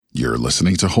You're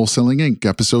listening to Wholesaling Inc.,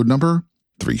 episode number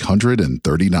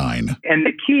 339. And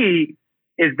the key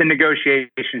is the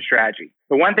negotiation strategy.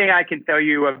 The one thing I can tell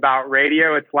you about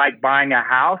radio, it's like buying a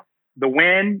house. The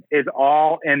win is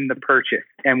all in the purchase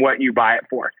and what you buy it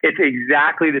for. It's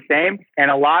exactly the same. And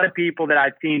a lot of people that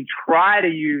I've seen try to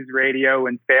use radio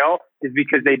and fail is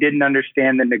because they didn't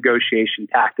understand the negotiation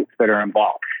tactics that are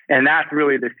involved. And that's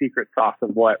really the secret sauce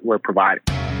of what we're providing.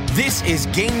 This is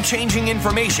game-changing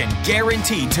information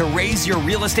guaranteed to raise your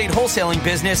real estate wholesaling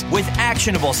business with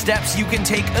actionable steps you can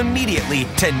take immediately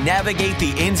to navigate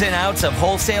the ins and outs of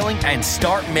wholesaling and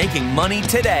start making money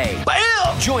today.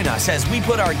 Bam! Join us as we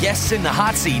put our guests in the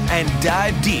hot seat and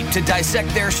dive deep to dissect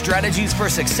their strategies for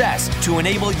success to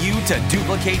enable you to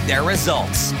duplicate their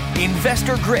results.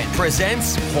 Investor Grit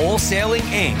presents Wholesaling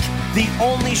Inc., the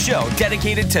only show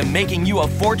dedicated to making you a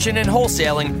fortune in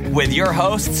wholesaling with your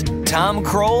hosts, Tom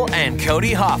Kroll and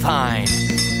Cody Hoffheim.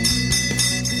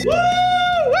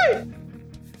 Woo!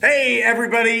 Hey,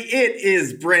 everybody, it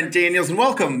is Brent Daniels, and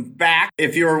welcome back.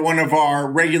 If you're one of our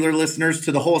regular listeners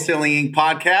to the Wholesaling Inc.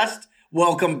 podcast,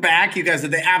 welcome back. You guys are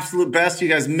the absolute best. You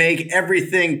guys make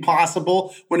everything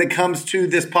possible when it comes to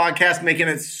this podcast, making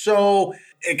it so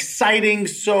exciting,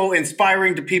 so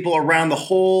inspiring to people around the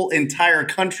whole entire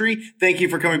country. Thank you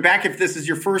for coming back. If this is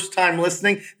your first time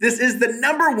listening, this is the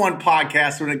 #1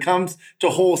 podcast when it comes to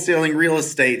wholesaling real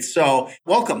estate. So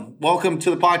welcome to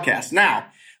the podcast. Now,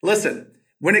 listen,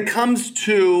 when it comes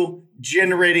to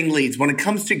generating leads, when it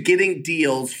comes to getting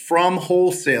deals from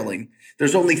wholesaling,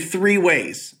 there's only 3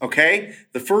 ways, okay?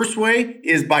 The first way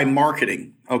is by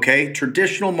marketing, okay?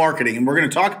 Traditional marketing, and we're going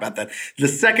to talk about that. The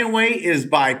second way is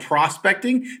by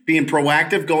prospecting, being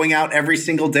proactive, going out every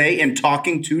single day and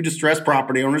talking to distressed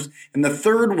property owners. And the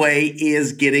third way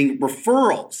is getting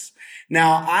referrals.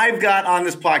 Now, I've got on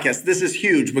this podcast, this is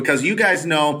huge because you guys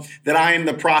know that I am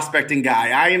the prospecting guy.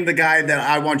 I am the guy that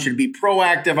I want you to be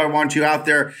proactive. I want you out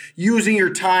there using your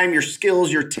time, your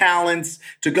skills, your talents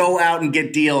to go out and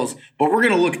get deals. But we're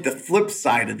going to look at the flip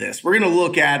side of this. We're going to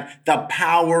look at the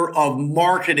power of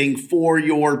marketing for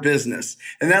your business.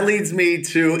 And that leads me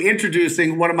to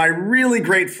introducing one of my really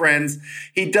great friends.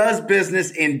 He does business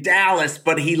in Dallas,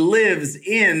 but he lives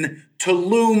in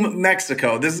Tulum,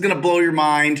 Mexico. This is going to blow your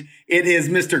mind. It is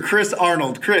Mr. Chris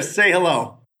Arnold. Chris, say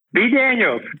hello. B.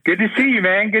 Daniels, good to see you,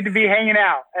 man. Good to be hanging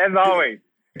out, as always.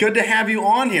 Good to have you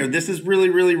on here. This is really,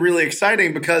 really, really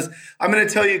exciting because I'm going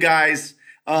to tell you guys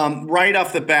right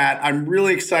off the bat, I'm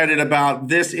really excited about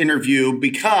this interview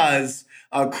because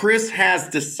Chris has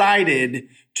decided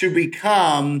to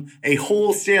become a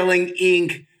Wholesaling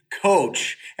Inc.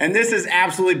 coach. And this is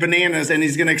absolutely bananas. And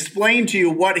he's going to explain to you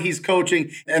what he's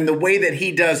coaching and the way that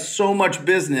he does so much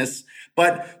business.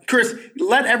 But Chris,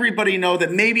 let everybody know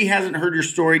that maybe hasn't heard your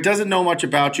story, doesn't know much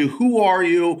about you. Who are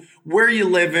you? Where you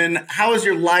living? How has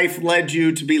your life led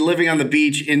you to be living on the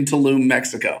beach in Tulum,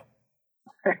 Mexico?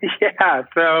 Yeah.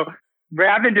 So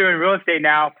I've been doing real estate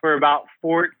now for about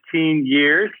 14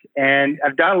 years, and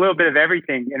I've done a little bit of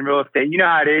everything in real estate. You know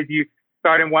how it is. You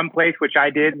start in one place, which I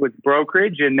did with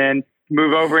brokerage, and then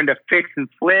move over into fix and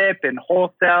flip and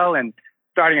wholesale and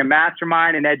starting a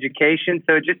mastermind and education.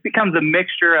 So it just becomes a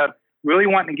mixture of really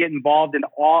wanting to get involved in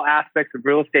all aspects of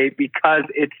real estate because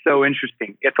it's so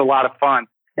interesting. It's a lot of fun.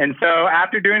 And so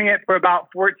after doing it for about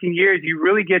 14 years, you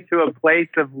really get to a place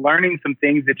of learning some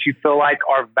things that you feel like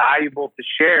are valuable to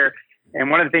share. And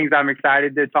one of the things I'm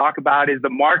excited to talk about is the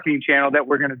marketing channel that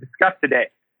we're going to discuss today.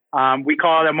 We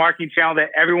call it a marketing channel that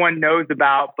everyone knows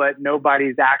about, but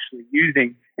nobody's actually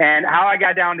using. And how I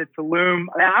got down to Tulum,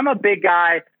 I'm a big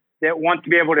guy that wants to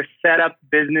be able to set up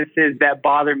businesses that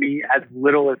bother me as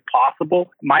little as possible.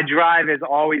 My drive has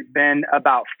always been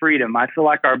about freedom. I feel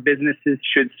like our businesses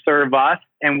should serve us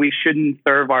and we shouldn't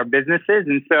serve our businesses.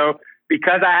 And so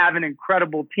because I have an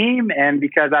incredible team and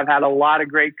because I've had a lot of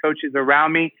great coaches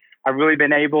around me, I've really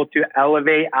been able to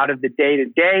elevate out of the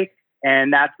day-to-day.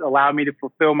 And that's allowed me to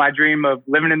fulfill my dream of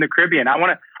living in the Caribbean. I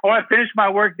want to finish my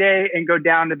work day and go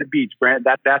down to the beach, Brent.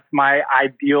 That's my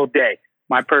ideal day,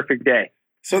 my perfect day.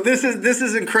 So this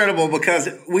is incredible because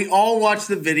we all watch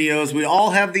the videos. We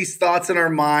all have these thoughts in our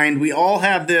mind. We all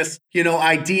have this,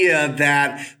 idea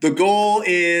that the goal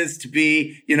is to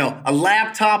be, a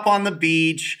laptop on the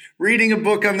beach, reading a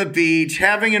book on the beach,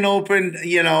 having an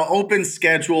open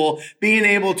schedule, being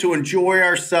able to enjoy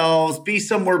ourselves, be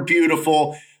somewhere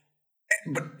beautiful.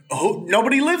 But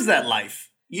nobody lives that life.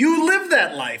 You live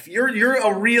that life. You're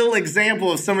a real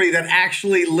example of somebody that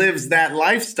actually lives that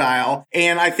lifestyle.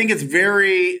 And I think it's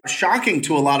very shocking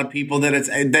to a lot of people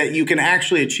that you can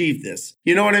actually achieve this.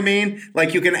 You know what I mean?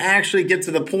 Like you can actually get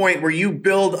to the point where you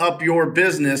build up your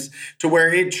business to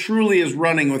where it truly is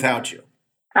running without you.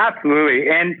 Absolutely.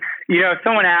 And, if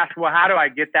someone asks, well, how do I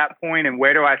get that point and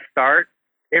where do I start?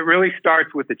 It really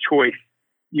starts with a choice.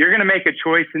 You're going to make a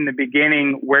choice in the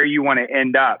beginning where you want to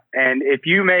end up. And if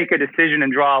you make a decision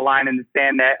and draw a line in the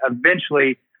sand that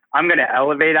eventually I'm going to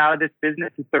elevate out of this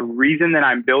business, it's the reason that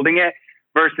I'm building it,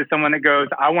 versus someone that goes,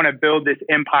 I want to build this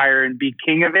empire and be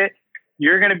king of it.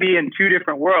 You're going to be in two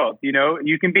different worlds.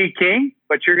 You can be king,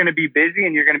 but you're going to be busy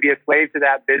and you're going to be a slave to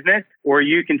that business, or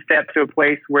you can step to a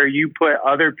place where you put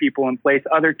other people in place,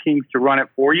 other kings to run it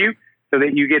for you so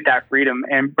that you get that freedom.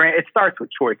 And it starts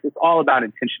with choice. It's all about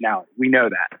intentionality. We know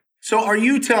that. So are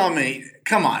you telling me,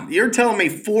 come on, you're telling me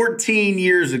 14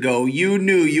 years ago, you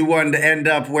knew you wanted to end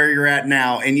up where you're at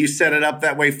now and you set it up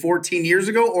that way 14 years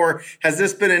ago? Or has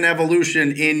this been an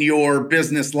evolution in your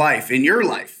business life, in your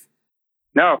life?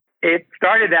 No, it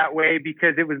started that way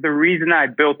because it was the reason I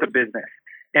built the business.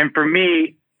 And for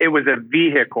me, it was a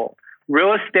vehicle.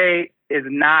 Real estate is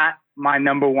not my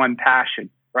number one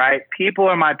passion, right? People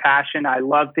are my passion. I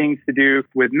love things to do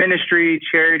with ministry,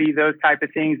 charity, those type of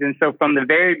things. And so from the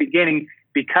very beginning,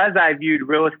 because I viewed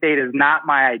real estate as not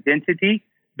my identity,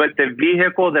 but the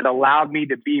vehicle that allowed me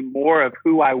to be more of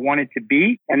who I wanted to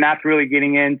be, and that's really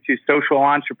getting into social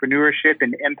entrepreneurship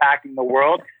and impacting the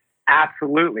world.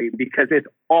 Absolutely, because it's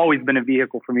always been a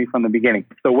vehicle for me from the beginning.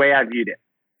 It's the way I viewed it.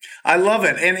 I love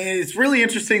it. And it's really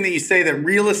interesting that you say that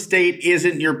real estate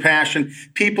isn't your passion.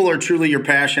 People are truly your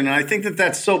passion. And I think that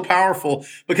that's so powerful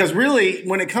because really,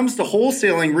 when it comes to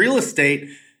wholesaling real estate,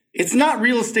 it's not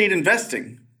real estate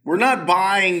investing. We're not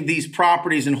buying these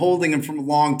properties and holding them for a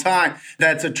long time.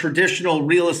 That's a traditional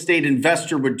real estate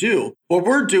investor would do. What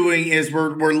we're doing is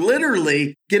we're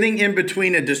literally getting in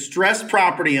between a distressed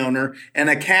property owner and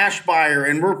a cash buyer,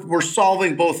 and we're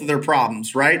solving both of their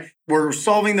problems, right? We're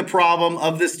solving the problem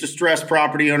of this distressed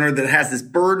property owner that has this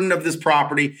burden of this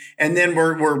property, and then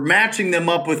we're matching them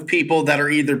up with people that are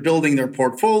either building their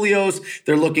portfolios,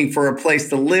 they're looking for a place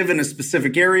to live in a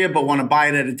specific area but want to buy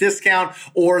it at a discount,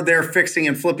 or they're fixing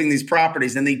and flipping these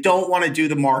properties and they don't want to do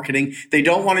the marketing, they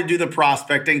don't want to do the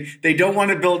prospecting, they don't want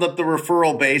to build up the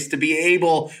referral base to be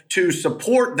able to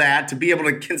support that, to be able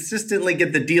to consistently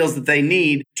get the deals that they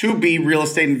need to be real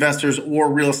estate investors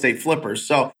or real estate flippers.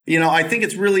 So, I think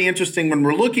it's really interesting when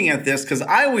we're looking at this because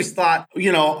I always thought,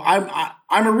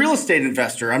 I'm a real estate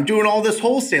investor. I'm doing all this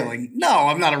wholesaling. No,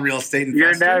 I'm not a real estate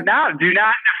investor. Do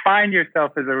not define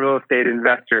yourself as a real estate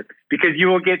investor because you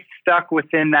will get stuck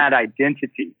within that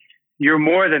identity. You're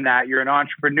more than that. You're an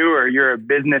entrepreneur. You're a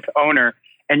business owner.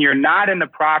 And you're not in the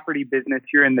property business.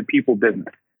 You're in the people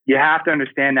business. You have to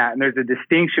understand that. And there's a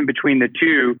distinction between the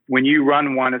two when you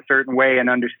run one a certain way and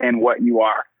understand what you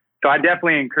are. So I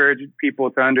definitely encourage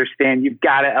people to understand you've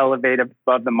got to elevate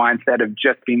above the mindset of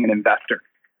just being an investor.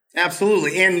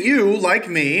 Absolutely. And you, like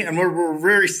me, and we're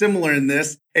very similar in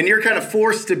this, and you're kind of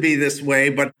forced to be this way,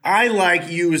 but I like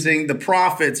using the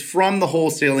profits from the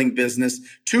wholesaling business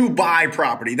to buy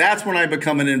property. That's when I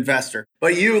become an investor.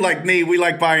 But you, like me, we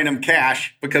like buying them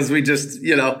cash because we just,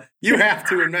 you have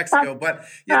to in Mexico, but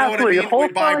you know what I mean? We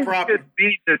buy property.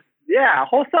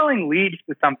 Wholesaling leads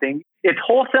to something. It's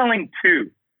wholesaling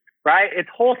too. Right? It's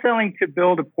wholesaling to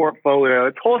build a portfolio.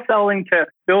 It's wholesaling to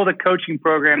build a coaching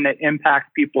program that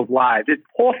impacts people's lives. It's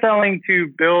wholesaling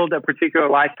to build a particular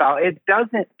lifestyle. It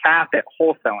doesn't cap at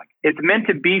wholesaling. It's meant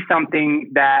to be something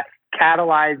that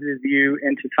catalyzes you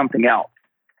into something else.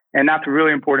 And that's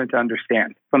really important to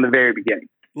understand from the very beginning.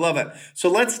 Love it.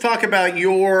 So let's talk about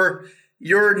your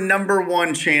number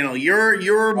one channel,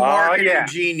 your marketing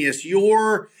genius,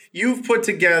 you've put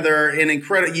together an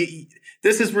incredible...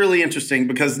 This is really interesting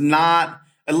because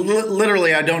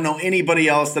literally, I don't know anybody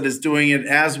else that is doing it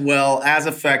as well, as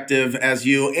effective as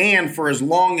you, and for as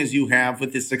long as you have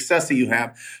with the success that you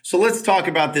have. So let's talk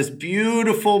about this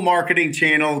beautiful marketing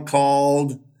channel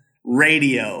called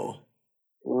Radio.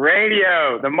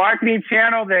 Radio, the marketing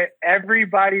channel that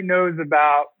everybody knows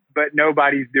about, but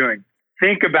nobody's doing.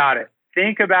 Think about it.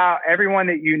 Think about everyone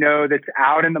that you know that's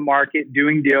out in the market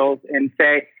doing deals and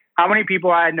say, how many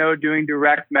people I know doing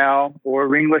direct mail or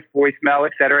ringless voicemail,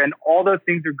 et cetera. And all those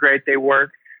things are great. They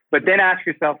work. But then ask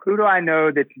yourself, who do I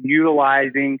know that's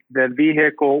utilizing the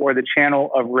vehicle or the channel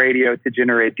of radio to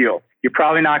generate deals? You're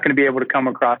probably not going to be able to come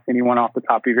across anyone off the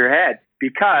top of your head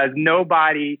because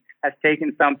nobody has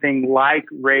taken something like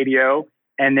radio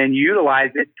and then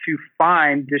utilized it to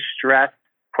find distressed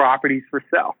properties for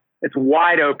sale. It's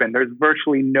wide open. There's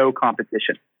virtually no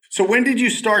competition. So when did you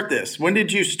start this? When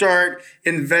did you start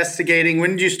investigating? When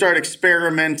did you start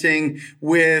experimenting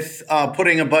with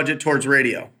putting a budget towards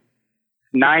radio?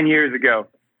 9 years ago.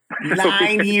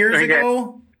 9 years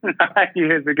ago? 9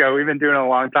 years ago. We've been doing it a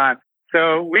long time.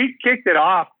 So we kicked it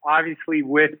off, obviously,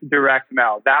 with direct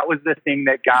mail. That was the thing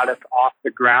that got us off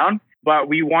the ground. But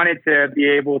we wanted to be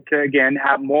able to, again,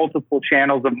 have multiple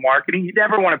channels of marketing. You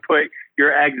never want to put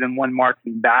your eggs in one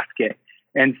marketing basket.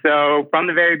 And so from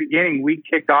the very beginning, we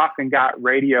kicked off and got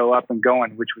radio up and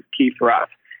going, which was key for us.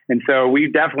 And so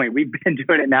we've been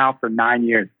doing it now for 9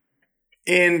 years.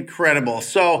 Incredible.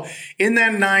 So in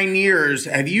that 9 years,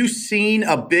 have you seen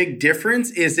a big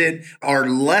difference? Are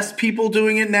less people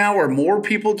doing it now or more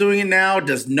people doing it now?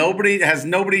 Has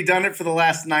nobody done it for the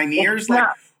last 9 years?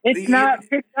 It's not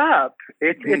picked up.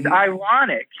 It's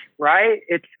ironic, right?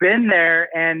 It's been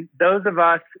there. And those of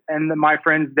us and my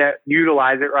friends that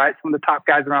utilize it, right? Some of the top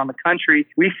guys around the country,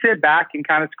 we sit back and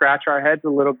kind of scratch our heads a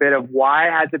little bit of why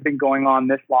has it been going on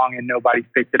this long and nobody's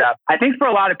picked it up? I think for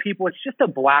a lot of people, it's just a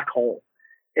black hole.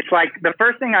 It's like the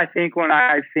first thing I think when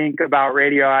I think about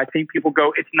radio, I think people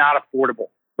go, it's not affordable,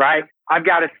 right? I've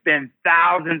got to spend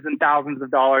thousands and thousands of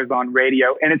dollars on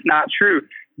radio. And it's not true.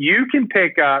 You can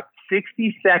pick up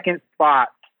 60-second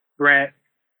spots, Brent,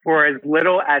 for as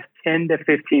little as $10 to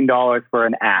 $15 for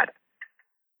an ad.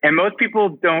 And most people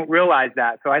don't realize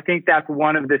that. So I think that's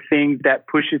one of the things that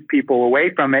pushes people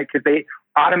away from it because they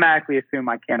automatically assume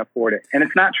I can't afford it. And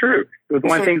it's not true. It was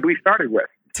one of the things we started with.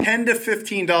 $10 to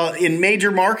 $15 in major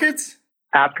markets?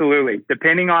 Absolutely.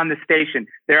 Depending on the station.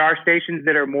 There are stations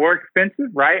that are more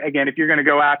expensive, right? Again, if you're going to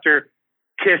go after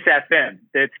KISS FM,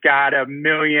 that's got 1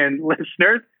 million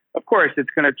listeners, of course, it's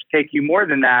going to take you more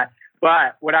than that.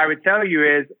 But what I would tell you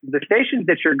is the stations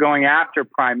that you're going after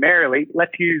primarily,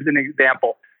 let's use an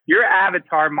example. Your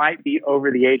avatar might be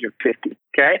over the age of 50.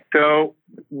 Okay. So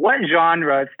what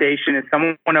genre of station is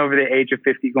someone over the age of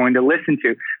 50 going to listen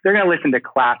to? They're going to listen to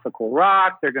classical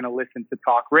rock. They're going to listen to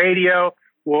talk radio.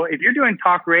 Well, if you're doing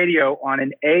talk radio on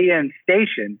an AM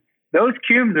station, those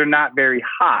cumes are not very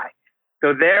high.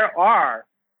 So there are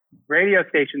radio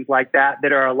stations like that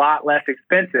are a lot less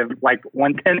expensive, like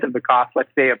 1/10 of the cost, let's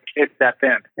say, of KISS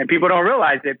FM. And people don't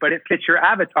realize it, but it fits your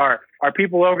avatar. Are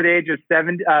people over the age of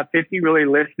 50 really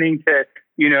listening to,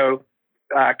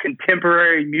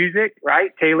 contemporary music,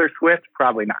 right? Taylor Swift?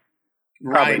 Probably not.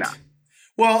 Probably not.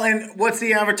 Well, and what's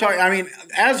the avatar? I mean,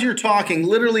 as you're talking,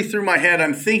 literally through my head,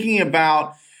 I'm thinking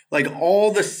about like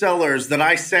all the sellers that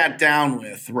I sat down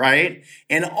with, right?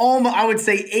 And I would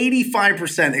say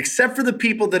 85%, except for the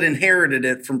people that inherited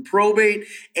it from probate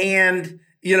and,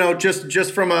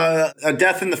 just from a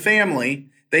death in the family,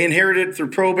 they inherited it through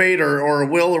probate or a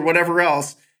will or whatever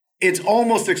else. It's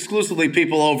almost exclusively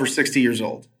people over 60 years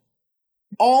old.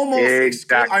 Almost.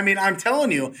 Exactly. I mean, I'm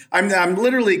telling you, I'm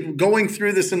literally going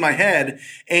through this in my head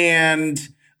and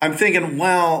I'm thinking,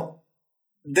 well,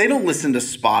 they don't listen to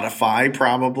Spotify,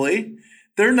 probably.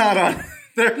 They're not on.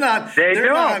 They're not. They they're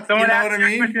don't. Not, Someone you know asked what I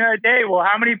me mean? the other day, well,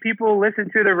 how many people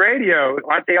listen to the radio?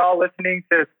 Aren't they all listening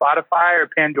to Spotify or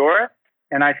Pandora?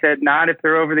 And I said, not if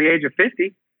they're over the age of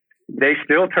 50. They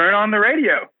still turn on the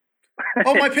radio.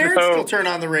 Oh, my parents still turn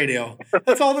on the radio.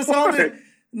 That's all. That's all.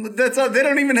 That's all. They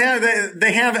don't even have.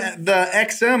 They have the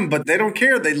XM, but they don't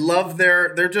care. They love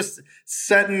they're just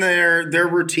setting their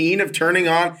routine of turning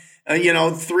on. 3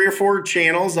 or 4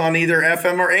 channels on either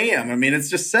FM or AM. I mean, it's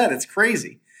just set. It's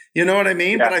crazy. You know what I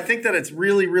mean? Yeah. But I think that it's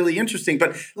really, really interesting.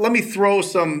 But let me throw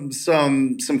some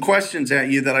questions at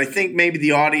you that I think maybe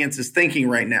the audience is thinking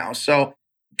right now. So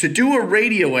to do a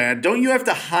radio ad, don't you have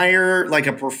to hire like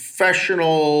a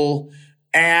professional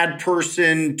ad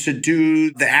person to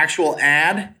do the actual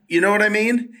ad? You know what I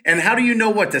mean? And how do you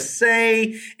know what to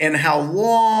say and how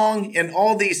long and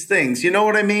all these things? You know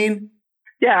what I mean?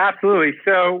 Yeah, absolutely.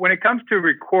 So when it comes to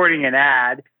recording an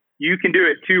ad, you can do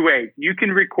it 2 ways. You can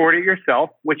record it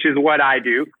yourself, which is what I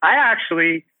do. I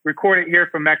actually record it here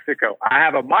from Mexico. I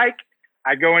have a mic.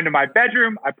 I go into my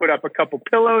bedroom. I put up a couple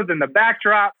pillows in the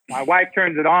backdrop. My wife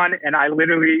turns it on, and I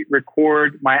literally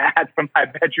record my ads from my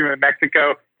bedroom in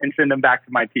Mexico and send them back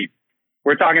to my team.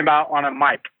 We're talking about on a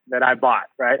mic that I bought,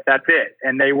 right? That's it.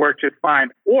 And they work just fine.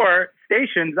 Or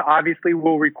stations obviously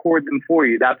will record them for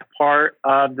you. That's part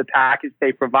of the package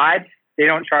they provide. They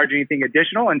don't charge anything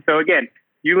additional. And so again,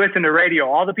 you listen to radio,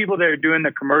 all the people that are doing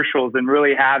the commercials and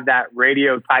really have that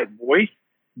radio type voice,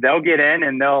 they'll get in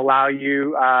and they'll allow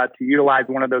you to utilize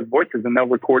one of those voices and they'll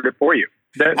record it for you.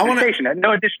 The station at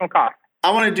no additional cost.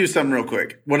 I want to do something real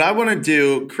quick. What I want to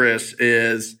do, Chris,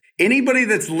 is anybody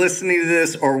that's listening to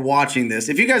this or watching this,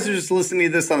 if you guys are just listening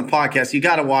to this on the podcast, you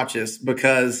got to watch this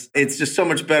because it's just so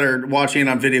much better watching it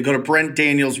on video. Go to Brent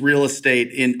Daniels Real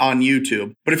Estate on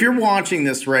YouTube. But if you're watching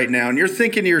this right now and you're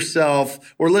thinking to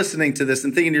yourself or listening to this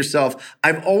and thinking to yourself,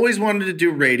 I've always wanted to do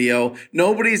radio.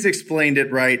 Nobody's explained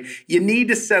it right. You need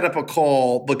to set up a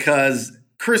call because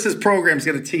Chris's program is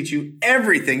going to teach you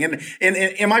everything. And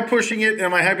am I pushing it?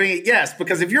 Am I hyping it? Yes,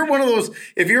 because if you're one of those,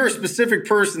 if you're a specific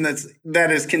person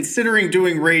that is considering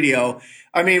doing radio,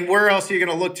 I mean, where else are you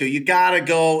going to look to? You got to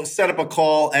go set up a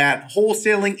call at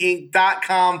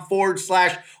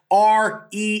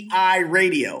wholesalinginc.com/REI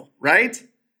radio, right?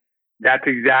 That's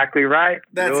exactly right.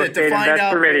 That's Real it. To Estate find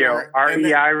Investor out Radio, more,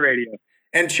 REI Radio.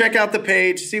 And check out the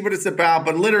page, see what it's about.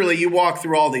 But literally, you walk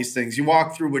through all these things. You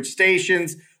walk through which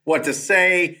stations, what to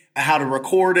say, how to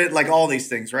record it, like all these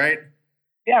things, right?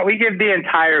 Yeah, we give the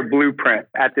entire blueprint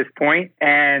at this point,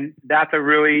 and that's a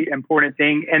really important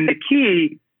thing. And the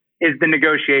key is the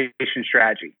negotiation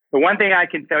strategy. The one thing I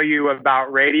can tell you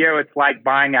about radio, it's like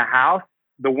buying a house.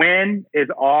 The win is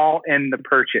all in the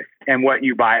purchase and what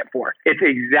you buy it for. It's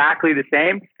exactly the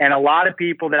same. And a lot of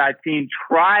people that I've seen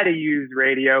try to use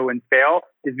radio and fail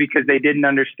is because they didn't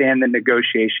understand the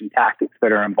negotiation tactics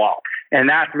that are involved. And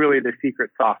that's really the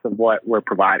secret sauce of what we're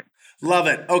providing. Love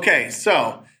it. Okay,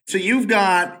 so you've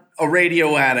got a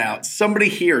radio ad out. Somebody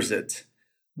hears it.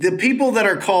 The people that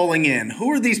are calling in,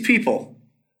 who are these people?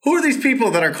 Who are these people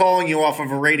that are calling you off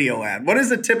of a radio ad? What is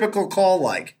a typical call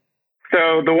like?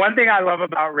 So the one thing I love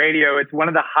about radio, it's one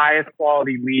of the highest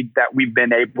quality leads that we've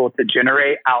been able to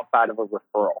generate outside of a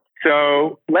referral.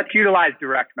 So let's utilize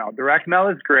direct mail. Direct mail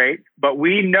is great, but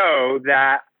we know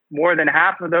that more than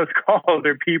half of those calls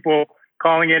are people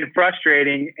calling in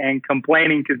frustrating and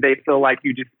complaining because they feel like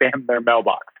you just spammed their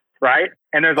mailbox, right?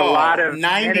 And there's a lot of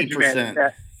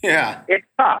 90%. Yeah. It's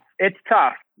tough. It's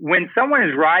tough. When someone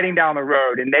is riding down the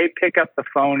road and they pick up the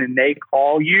phone and they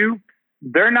call you,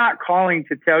 they're not calling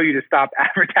to tell you to stop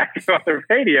advertising on the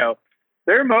radio.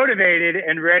 They're motivated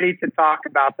and ready to talk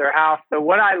about their house. So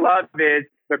what I love is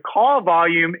the call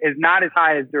volume is not as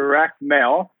high as direct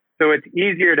mail, so it's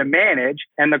easier to manage.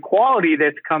 And the quality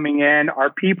that's coming in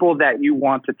are people that you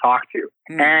want to talk to.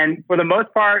 And for the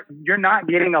most part, you're not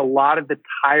getting a lot of the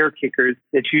tire kickers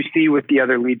that you see with the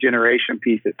other lead generation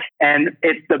pieces. And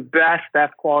it's the best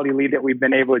quality lead that we've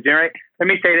been able to generate. Let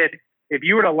me say this. If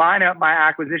you were to line up my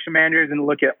acquisition managers and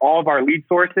look at all of our lead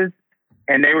sources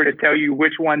and they were to tell you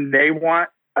which one they want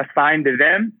assigned to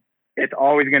them, it's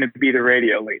always going to be the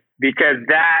radio lead because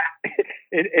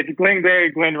it's Glenn Gary,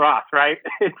 Glenn Ross, right?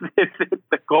 It's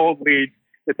the gold lead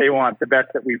that they want, the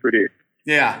best that we produce.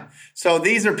 Yeah. So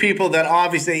these are people that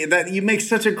obviously, that you make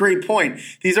such a great point.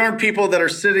 These aren't people that are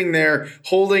sitting there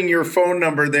holding your phone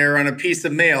number there on a piece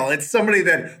of mail. It's somebody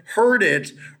that heard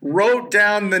it, wrote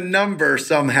down the number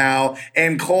somehow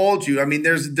and called you. I mean,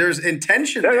 there's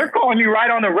intention. They're calling you right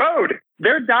on the road.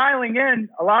 They're dialing in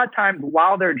a lot of times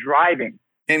while they're driving.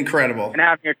 Incredible. And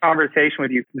having a conversation with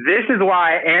you. This is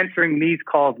why answering these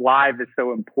calls live is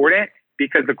so important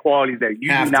because the quality is there.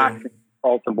 You do not send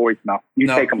calls to voicemail. You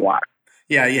take them live.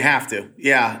 Yeah, you have to.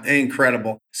 Yeah,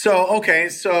 incredible. So, okay,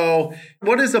 so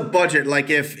what is a budget? Like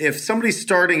if somebody's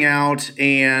starting out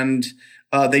and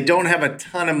they don't have a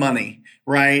ton of money,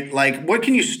 right? Like what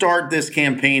can you start this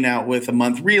campaign out with a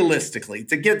month realistically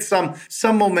to get some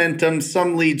momentum,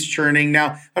 some leads churning?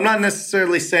 Now, I'm not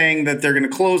necessarily saying that they're going to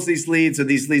close these leads or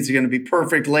these leads are going to be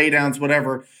perfect, laydowns,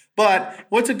 whatever. But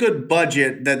what's a good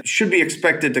budget that should be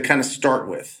expected to kind of start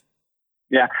with?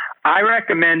 Yeah, I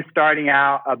recommend starting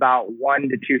out about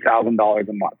 $1,000 to $2,000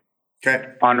 a month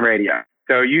on radio.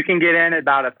 So you can get in at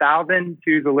about $1,000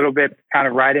 to a little bit kind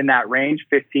of right in that range,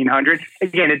 $1,500.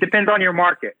 Again, it depends on your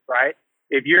market, right?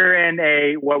 If you're in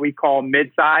a what we call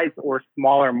mid-size or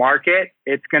smaller market,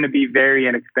 it's going to be very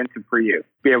inexpensive for you to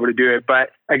be able to do it.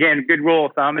 But again, good rule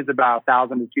of thumb is about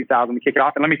 $1,000 to $2,000 to kick it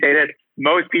off. And let me say this,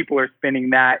 most people are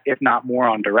spending that, if not more,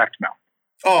 on direct mail.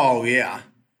 Oh, yeah.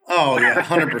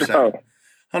 100%.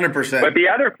 100%. But the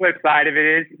other flip side of it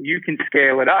is you can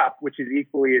scale it up, which is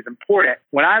equally as important.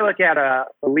 When I look at a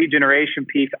lead generation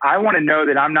piece, I want to know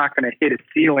that I'm not going to hit a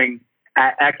ceiling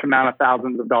at X amount of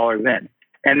thousands of dollars in.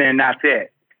 And then that's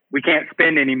it. We can't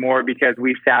spend anymore because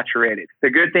we've saturated. The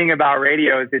good thing about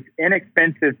radio is it's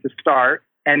inexpensive to start.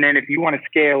 And then if you want to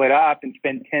scale it up and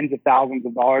spend tens of thousands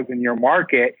of dollars in your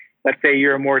market, let's say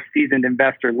you're a more seasoned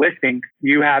investor listing,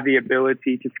 you have the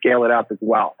ability to scale it up as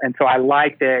well. And so I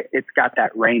like that it's got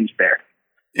that range there.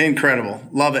 Incredible.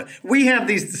 Love it. We have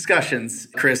these discussions,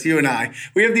 Chris, you and I.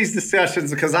 We have these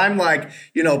discussions because I'm like,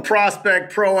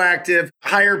 prospect, proactive,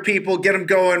 hire people, get them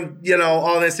going,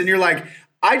 all this. And you're like,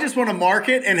 I just want to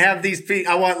market and have these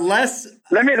people. I want less.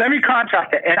 Let me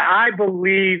contrast it. And I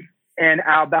believe in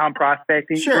outbound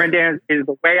prospecting. Sure. Brendan, is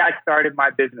the way I started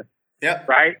my business. Yep.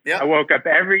 Right? Yep. I woke up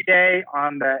every day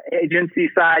on the agency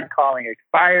side calling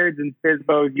expireds and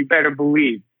FSBOs. You better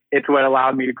believe it's what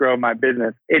allowed me to grow my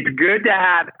business. It's good to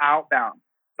have outbound,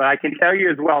 but I can tell you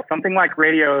as well, something like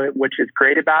radio, which is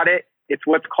great about it, It's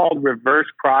what's called reverse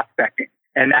prospecting.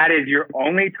 And that is you're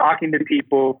only talking to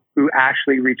people who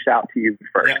actually reached out to you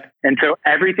first. Yep. And so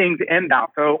everything's inbound.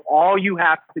 So all you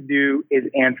have to do is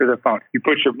answer the phone. You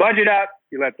put your budget up,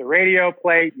 you let the radio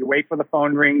play, you wait for the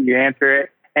phone ring, you answer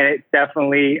it. And it's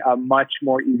definitely a much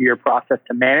more easier process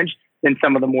to manage than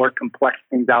some of the more complex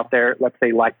things out there, let's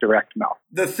say like direct mail.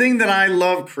 The thing that I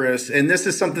love, Chris, and this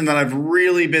is something that I've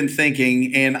really been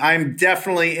thinking, and I'm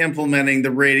definitely implementing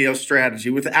the radio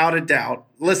strategy without a doubt.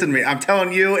 Listen to me, I'm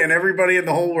telling you and everybody in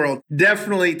the whole world,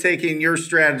 definitely taking your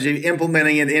strategy,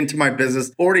 implementing it into my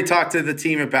business. Already talked to the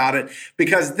team about it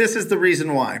because this is the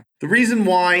reason why. The reason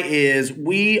why is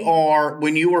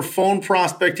when you are phone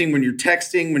prospecting, when you're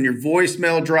texting, when you're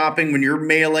voicemail dropping, when you're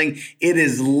mailing, it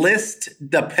is list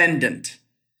dependent,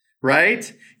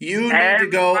 right? You need to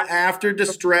go after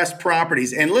distressed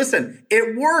properties. And listen,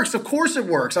 it works. Of course it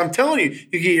works. I'm telling you,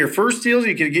 you get your first deals,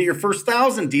 you can get your first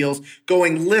 1,000 deals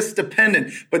going list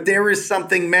dependent. But there is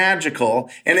something magical.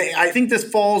 And I think this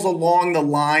falls along the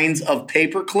lines of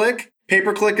pay-per-click.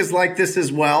 Pay-per-click is like this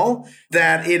as well,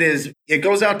 that it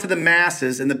goes out to the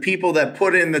masses and the people that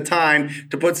put in the time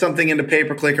to put something into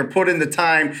pay-per-click or put in the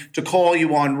time to call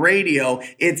you on radio.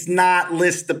 It's not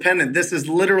list dependent. This is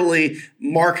literally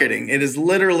marketing. It is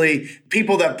literally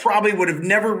people that probably would have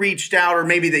never reached out, or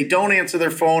maybe they don't answer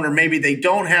their phone, or maybe they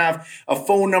don't have a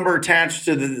phone number attached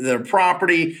to their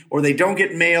property, or they don't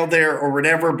get mail there or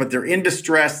whatever, but they're in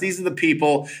distress. These are the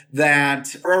people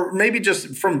that, or maybe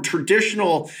just from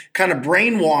traditional kind of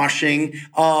brainwashing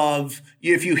of,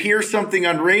 if you hear something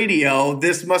on radio,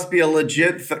 this must be a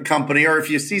legit company, or if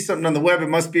you see something on the web, it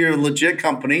must be a legit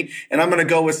company. And I'm going to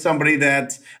go with somebody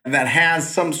that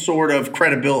has some sort of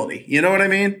credibility. You know what I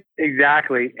mean?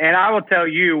 Exactly. And I will tell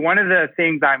you, one of the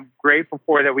things I'm grateful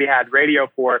for that we had radio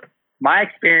for, my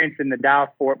experience in the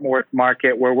Dallas-Fort Worth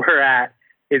market where we're at,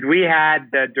 is we had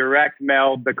the direct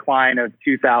mail decline of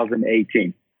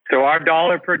 2018. So our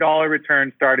dollar per dollar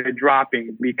return started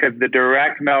dropping because the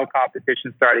direct mail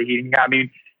competition started heating up. I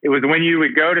mean, it was when you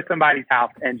would go to somebody's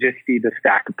house and just see the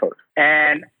stack of posts.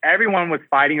 And everyone was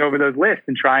fighting over those lists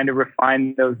and trying to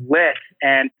refine those lists.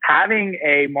 And having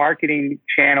a marketing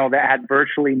channel that had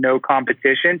virtually no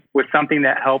competition was something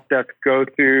that helped us go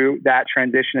through that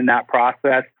transition and that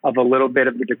process of a little bit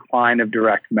of the decline of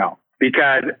direct mail.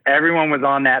 Because everyone was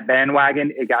on that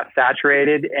bandwagon, it got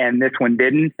saturated, and this one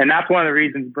didn't. And that's one of the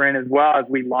reasons, Brent, as well, as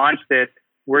we launched this,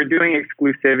 we're doing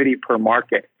exclusivity per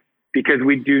market because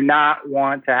we do not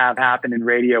want to have happen in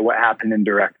radio what happened in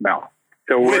direct mail.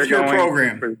 So we're going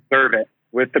to preserve it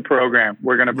with the program.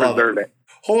 We're going to preserve it.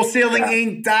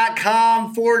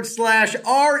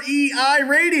 Wholesalinginc.com/REI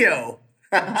radio.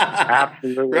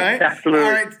 Absolutely. Right?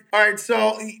 Absolutely. All right.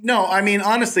 So, no, I mean,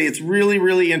 honestly, it's really,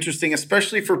 really interesting,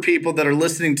 especially for people that are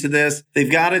listening to this.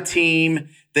 They've got a team.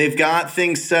 They've got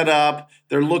things set up.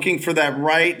 They're looking for that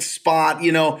right spot.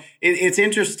 You know, it's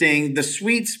interesting. The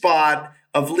sweet spot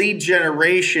of lead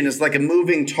generation is like a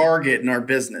moving target in our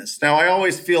business. Now, I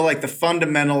always feel like the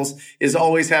fundamentals is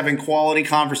always having quality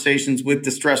conversations with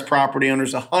distressed property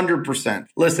owners, 100%.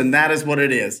 Listen, that is what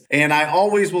it is. And I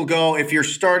always will go, if you're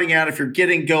starting out, if you're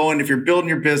getting going, if you're building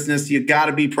your business, you got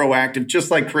to be proactive, just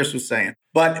like Chris was saying.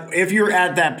 But if you're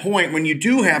at that point when you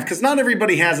do have, because not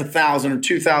everybody has $1,000 or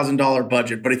 $2,000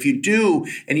 budget, but if you do,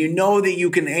 and you know that you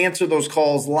can answer those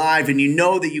calls live, and you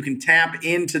know that you can tap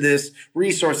into this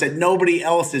resource that nobody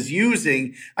else is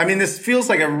using, I mean, this feels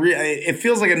like it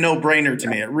feels like a no-brainer to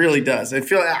me. It really does.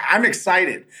 I'm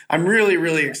excited. I'm really,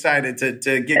 really excited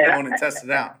to get going and test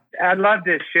it out. I'd love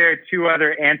to share two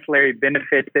other ancillary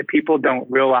benefits that people don't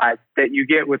realize that you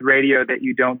get with radio that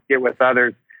you don't get with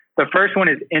others. The first one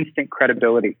is instant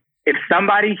credibility. If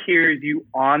somebody hears you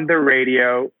on the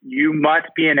radio, you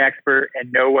must be an expert and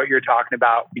know what you're talking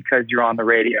about because you're on the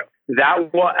radio.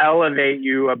 That will elevate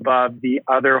you above the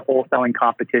other wholesaling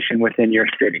competition within your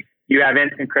city. You have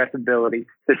instant credibility.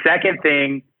 The second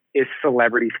thing is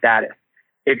celebrity status.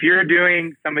 If you're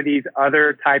doing some of these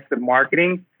other types of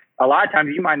marketing, a lot of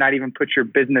times you might not even put your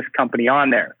business company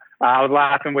on there. I was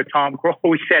laughing with Tom Kroll.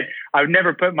 We said, I would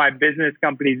never put my business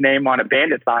company's name on a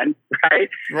bandit sign, right?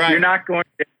 You're not going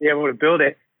to be able to build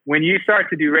it. When you start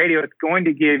to do radio, it's going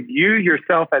to give you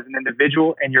yourself as an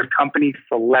individual and your company's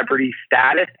celebrity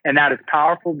status. And that is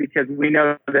powerful because we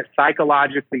know that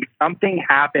psychologically something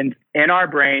happens in our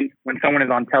brain when someone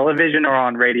is on television or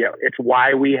on radio. It's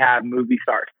why we have movie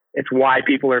stars. It's why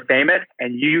people are famous,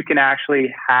 and you can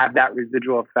actually have that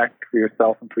residual effect for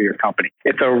yourself and for your company.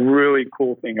 It's a really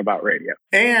cool thing about radio.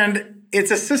 And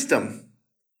it's a system.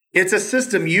 It's a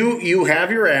system. You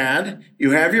have your ad,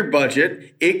 you have your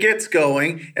budget, it gets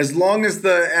going. As long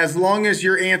as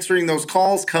you're answering those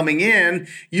calls coming in,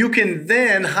 you can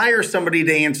then hire somebody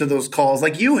to answer those calls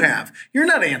like you have. You're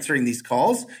not answering these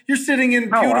calls. You're sitting in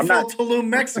beautiful Tulum,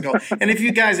 Mexico. And if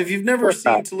you've never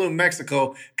seen Tulum,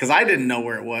 Mexico, because I didn't know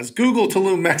where it was, Google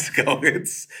Tulum, Mexico. It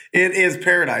is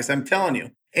paradise, I'm telling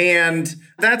you. And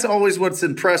that's always what's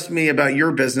impressed me about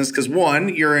your business. Because one,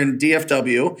 you're in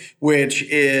DFW, which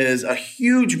is a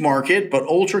huge market, but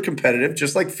ultra competitive,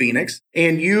 just like Phoenix.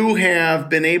 And you have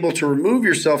been able to remove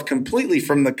yourself completely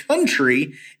from the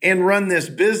country and run this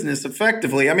business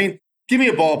effectively. I mean, give me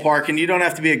a ballpark, and you don't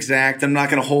have to be exact. I'm not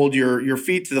going to hold your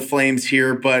feet to the flames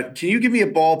here, but can you give me a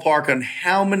ballpark on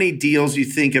how many deals you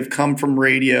think have come from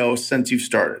radio since you've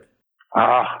started?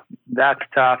 That's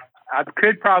tough. I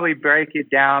could probably break it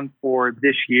down for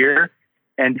this year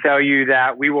and tell you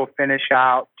that we will finish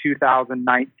out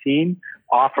 2019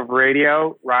 off of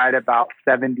radio, right about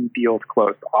 70 deals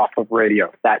closed off of radio,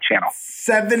 that channel.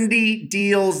 70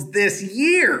 deals this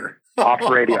year? Off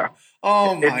radio.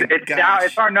 Oh, my gosh.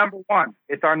 It's our number one.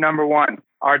 It's our number one.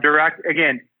 Our direct,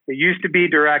 again, it used to be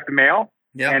direct mail,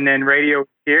 and then radio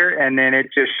here, and then it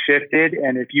just shifted.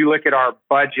 And if you look at our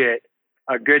budget,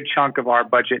 a good chunk of our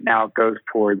budget now goes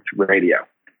towards radio.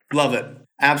 Love it.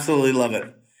 Absolutely love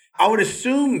it. I would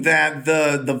assume that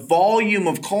the volume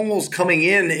of calls coming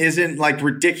in isn't like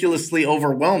ridiculously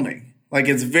overwhelming. Like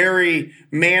it's very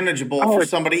manageable for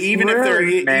somebody, even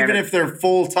if they're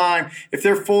full time. If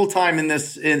they're full time in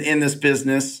this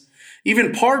business,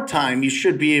 even part time, you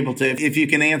should be able to. If you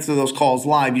can answer those calls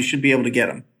live, you should be able to get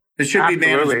them. It should be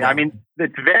manageable. I mean,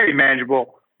 it's very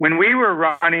manageable. When we were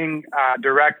running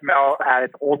direct mail at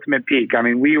its ultimate peak, I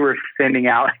mean, we were sending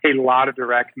out a lot of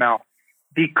direct mail.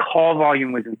 The call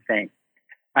volume was insane.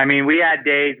 I mean, we had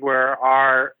days where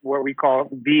our, what we call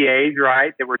VAs,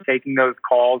 right, that were taking those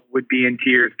calls would be in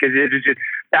tears because it was just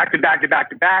back to back to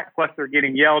back to back, plus they're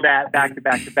getting yelled at back to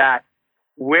back to back.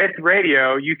 With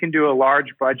radio, you can do a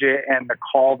large budget and the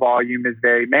call volume is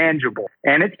very manageable.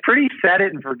 And it's pretty set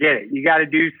it and forget it. You got to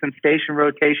do some station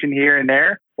rotation here and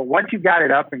there. But once you've got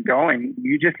it up and going,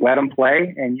 you just let them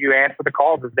play and you answer the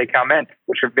calls as they come in,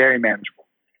 which are very manageable.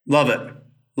 Love it.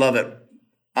 Love it.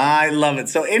 I love it.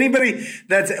 So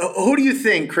who do you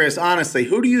think, Chris, honestly,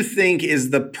 who do you think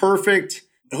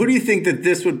that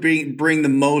this would bring the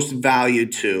most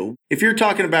value to? If you're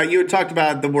talking about, you had talked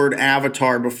about the word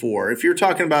avatar before. If you're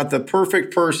talking about the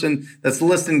perfect person that's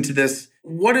listening to this,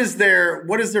 what does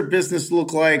their business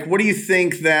look like? What do you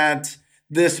think that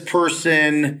this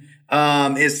person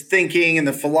is thinking and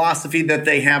the philosophy that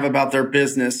they have about their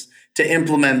business to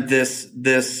implement this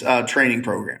training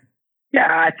program? Yeah,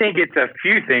 I think it's a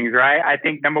few things, right? I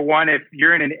think number one, if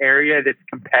you're in an area that's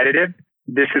competitive,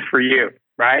 this is for you,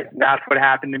 right? That's what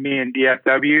happened to me in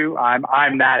DFW.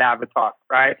 I'm that avatar,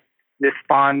 right? This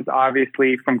spawns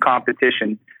obviously from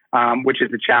competition, which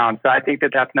is a challenge. So I think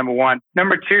that's number one.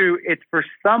 Number two, it's for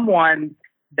someone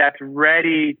that's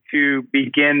ready to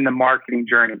begin the marketing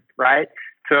journey, right?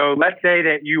 So let's say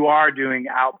that you are doing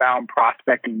outbound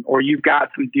prospecting or you've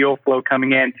got some deal flow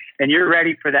coming in and you're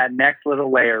ready for that next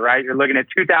little layer, right? You're looking at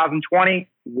 2020.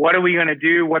 What are we going to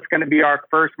do? What's going to be our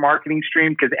first marketing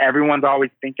stream? Because everyone's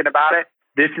always thinking about it.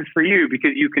 This is for you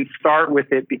because you can start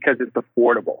with it because it's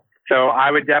affordable. So I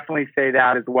would definitely say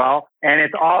that as well. And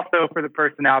it's also for the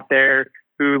person out there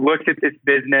who looks at this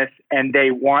business and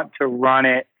they want to run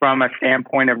it from a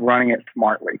standpoint of running it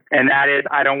smartly. And that is,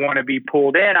 I don't want to be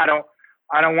pulled in. I don't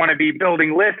want to be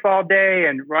building lists all day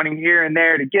and running here and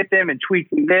there to get them and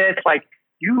tweaking this. Like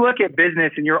you look at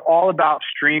business and you're all about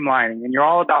streamlining and you're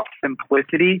all about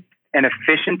simplicity and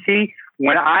efficiency.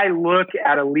 When I look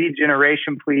at a lead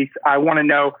generation piece, I want to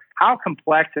know how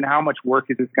complex and how much work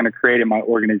is this going to create in my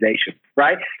organization,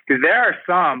 right? Because there are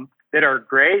some that are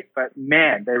great, but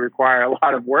man, they require a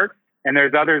lot of work. And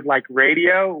there's others like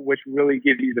radio, which really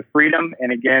gives you the freedom.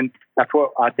 And again, that's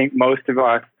what I think most of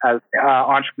us as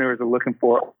entrepreneurs are looking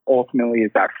for ultimately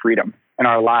is that freedom in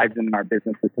our lives and in our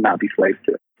businesses to not be slaves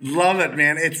to it. Love it,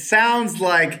 man. It sounds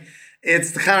like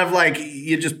it's kind of like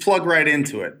you just plug right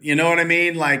into it. You know what I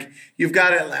mean? Like you've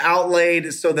got it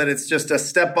outlaid so that it's just a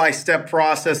step-by-step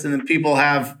process and then people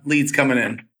have leads coming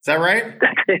in. Is that right?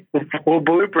 It's a full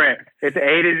blueprint. It's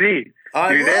A to Z.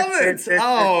 I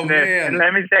love it. Man. And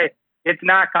let me say, it's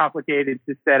not complicated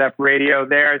to set up radio.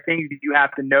 There are things that you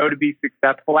have to know to be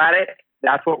successful at it.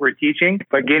 That's what we're teaching.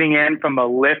 But getting in from a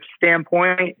lift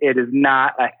standpoint, it is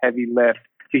not a heavy lift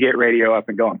to get radio up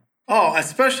and going. Oh,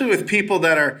 especially with people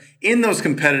that are in those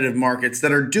competitive markets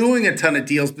that are doing a ton of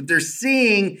deals, but they're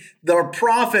seeing their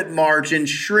profit margin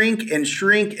shrink and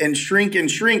shrink and shrink and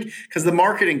shrink because the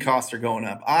marketing costs are going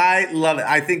up. I love it.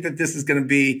 I think that this is going to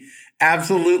be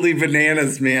absolutely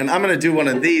bananas, man. I'm going to do one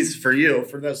of these for you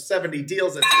for those 70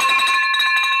 deals.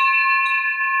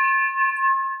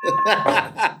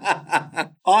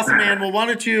 Awesome, man. Well, why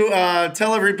don't you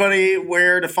tell everybody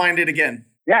where to find it again?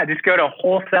 Yeah, just go to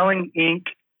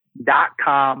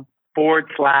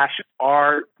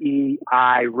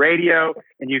wholesalinginc.com/REI radio.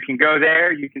 And you can go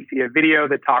there. You can see a video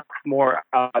that talks more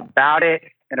about it.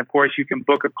 And of course, you can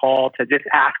book a call to just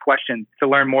ask questions to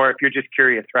learn more if you're just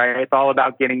curious, right? It's all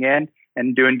about getting in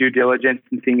and doing due diligence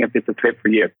and seeing if it's a fit for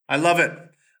you. I love it.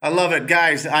 I love it.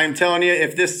 Guys, I'm telling you,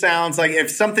 if this sounds like, if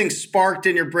something sparked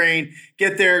in your brain,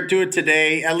 get there, do it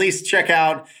today. At least check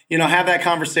out, have that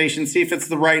conversation, see if it's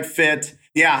the right fit.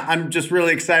 Yeah, I'm just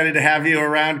really excited to have you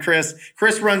around, Chris.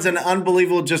 Chris runs an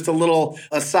unbelievable, just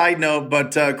a side note,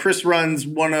 but Chris runs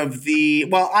one of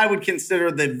I would consider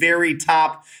the very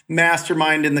top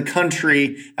mastermind in the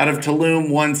country out of Tulum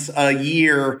once a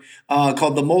year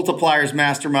called the Multipliers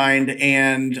Mastermind.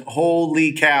 And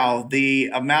holy cow,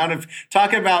 the amount of,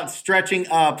 talking about stretching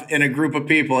up in a group of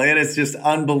people, it is just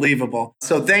unbelievable.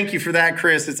 So thank you for that,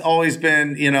 Chris. It's always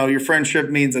been, your friendship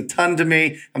means a ton to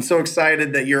me. I'm so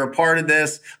excited that you're a part of this.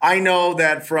 I know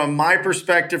that from my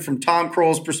perspective, from Tom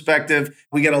Kroll's perspective,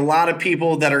 we get a lot of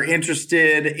people that are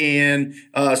interested in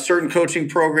certain coaching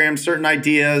programs, certain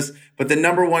ideas. But the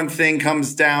number one thing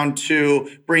comes down to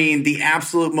bringing the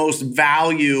absolute most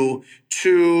value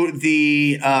to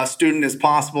the student as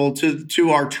possible, to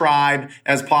our tribe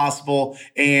as possible.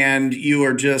 And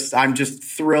I'm just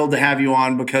thrilled to have you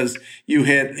on because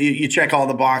you check all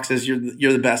the boxes.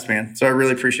 You're the best, man. So I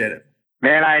really appreciate it.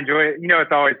 Man, I enjoy it.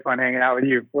 It's always fun hanging out with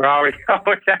you. We're always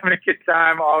having a good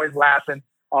time, always laughing,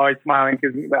 always smiling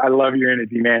because I love your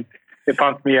energy, man. It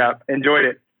pumps me up. Enjoyed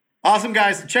it. Awesome,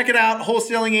 guys. Check it out.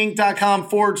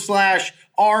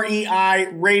 wholesalinginc.com/REI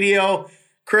radio.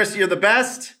 Chris, you're the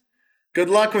best.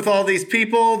 Good luck with all these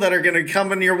people that are going to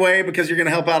come in your way because you're going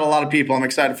to help out a lot of people. I'm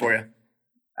excited for you.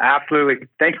 Absolutely.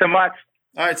 Thanks so much.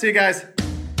 All right. See you guys.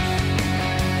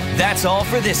 That's all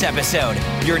for this episode.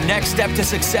 Your next step to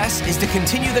success is to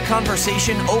continue the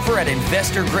conversation over at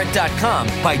investorgrit.com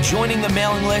by joining the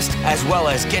mailing list, as well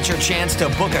as get your chance to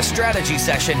book a strategy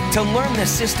session to learn the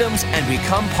systems and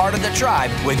become part of the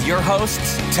tribe with your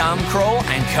hosts, Tom Kroll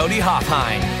and Cody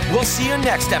Hoffheim. We'll see you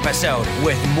next episode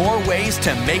with more ways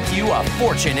to make you a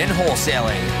fortune in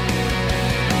wholesaling.